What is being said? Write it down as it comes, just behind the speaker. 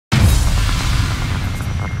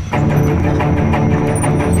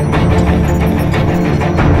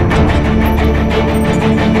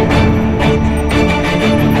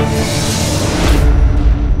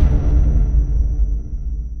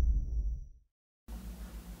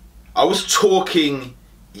I was talking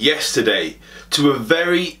yesterday to a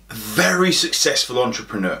very, very successful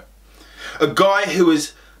entrepreneur. A guy who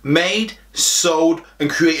has made, sold and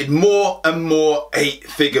created more and more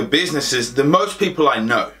 8-figure businesses than most people I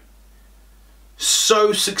know.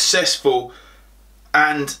 So successful,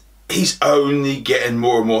 and he's only getting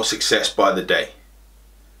more and more success by the day.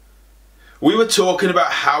 We were talking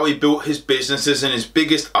about how he built his businesses and his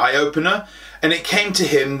biggest eye-opener, and it came to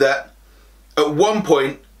him that at one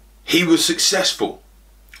point he was successful,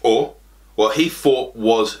 or what he thought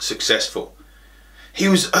was successful. He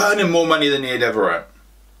was earning more money than he had ever earned.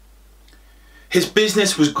 His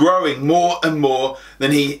business was growing more and more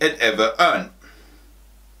than he had ever earned.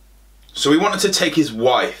 So he wanted to take his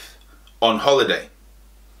wife on holiday,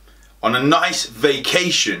 on a nice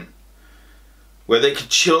vacation where they could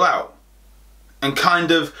chill out and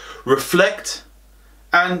kind of reflect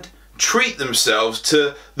and treat themselves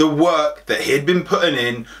to the work that he had been putting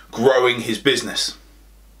in growing his business.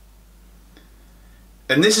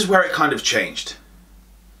 And this is where it kind of changed.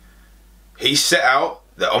 He set out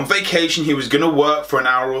that on vacation he was going to work for an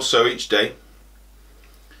hour or so each day,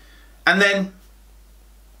 and then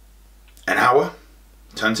an hour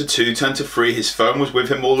turned to 2, turned to 3. His phone was with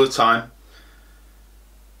him all the time.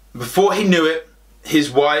 Before he knew it, his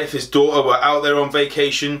wife, his daughter were out there on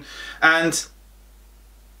vacation, and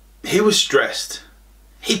he was stressed.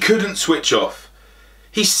 He couldn't switch off.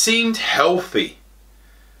 He seemed healthy,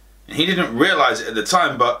 and he didn't realize it at the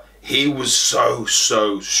time, but he was so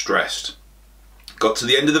stressed. Got to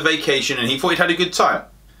the end of the vacation and he thought he'd had a good time.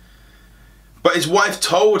 But his wife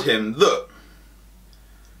told him, look,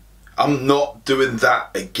 I'm not doing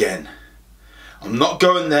that again. I'm not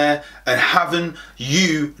going there and having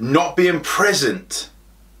you not being present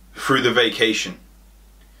through the vacation. And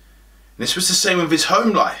this was the same with his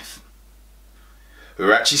home life. We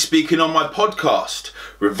were actually speaking on my podcast,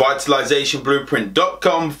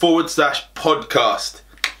 revitalizationblueprint.com/podcast.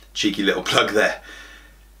 Cheeky little plug there.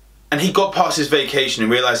 And he got past his vacation and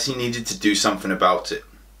realized he needed to do something about it.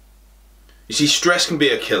 You see, stress can be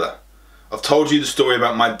a killer. I've told you the story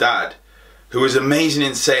about my dad, who was amazing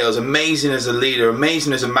in sales, amazing as a leader,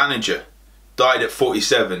 amazing as a manager. Died at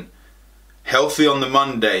 47. Healthy on the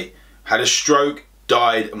Monday, had a stroke,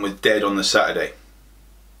 died and was dead on the Saturday.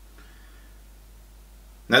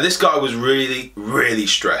 Now this guy was really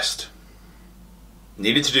stressed.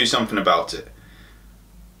 Needed to do something about it.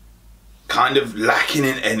 Kind of lacking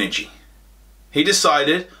in energy. He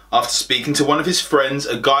decided, after speaking to one of his friends,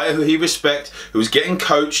 a guy who he respected, who was getting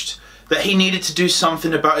coached, that he needed to do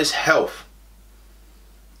something about his health.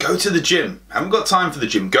 Go to the gym. Haven't got time for the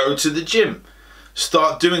gym. Go to the gym.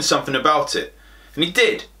 Start doing something about it. And he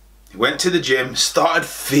did. He went to the gym, started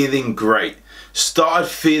feeling great, started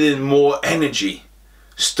feeling more energy,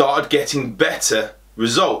 started getting better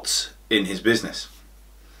results in his business.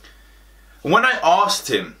 And when I asked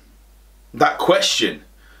him that question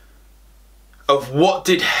of what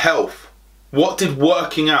did health, what did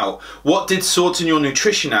working out, what did sorting your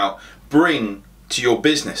nutrition out bring to your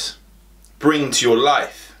business, bring to your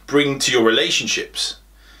life, bring to your relationships,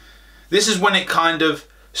 this is when it kind of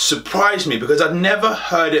surprised me, because I'd never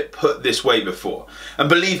heard it put this way before. And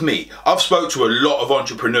believe me, I've spoke to a lot of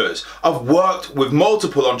entrepreneurs. I've worked with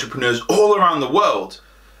multiple entrepreneurs all around the world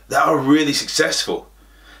that are really successful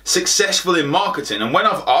in marketing. And when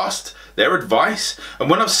I've asked their advice, and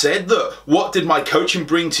when I've said, look, what did my coaching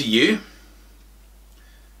bring to you?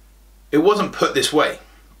 It wasn't put this way.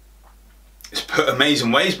 It's put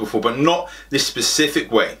amazing ways before, but not this specific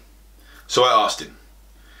way. So I asked him,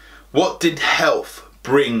 what did health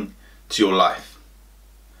bring to your life?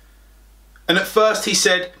 And at first he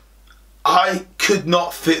said, I could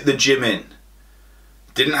not fit the gym in.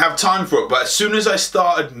 Didn't have time for it, but as soon as I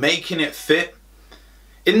started making it fit,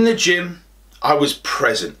 in the gym, I was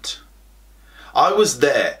present. I was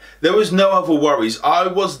there. There was no other worries. I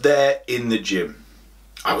was there in the gym.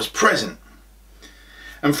 I was present.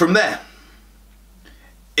 And from there,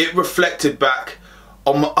 it reflected back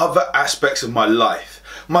on my other aspects of my life.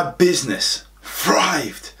 My business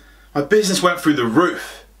thrived. My business went through the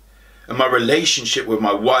roof. And my relationship with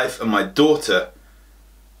my wife and my daughter,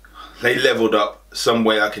 they leveled up some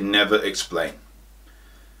way I can never explain.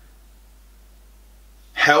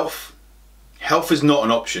 Health is not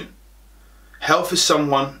an option. Health is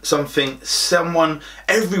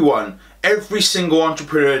every single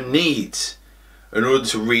entrepreneur needs in order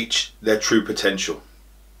to reach their true potential.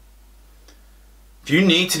 If you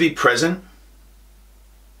need to be present,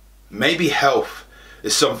 maybe health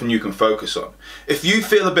is something you can focus on. If you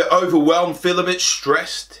feel a bit overwhelmed, feel a bit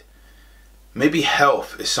stressed, maybe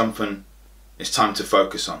health is something it's time to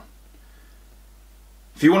focus on.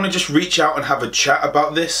 If you want to just reach out and have a chat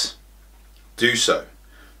about this, do so.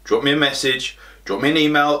 Drop me a message, drop me an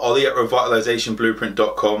email,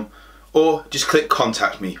 ollie@revitalizationblueprint.com, or just click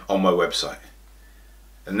contact me on my website.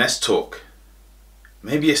 And let's talk.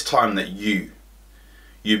 Maybe it's time that you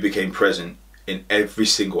became present in every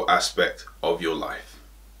single aspect of your life.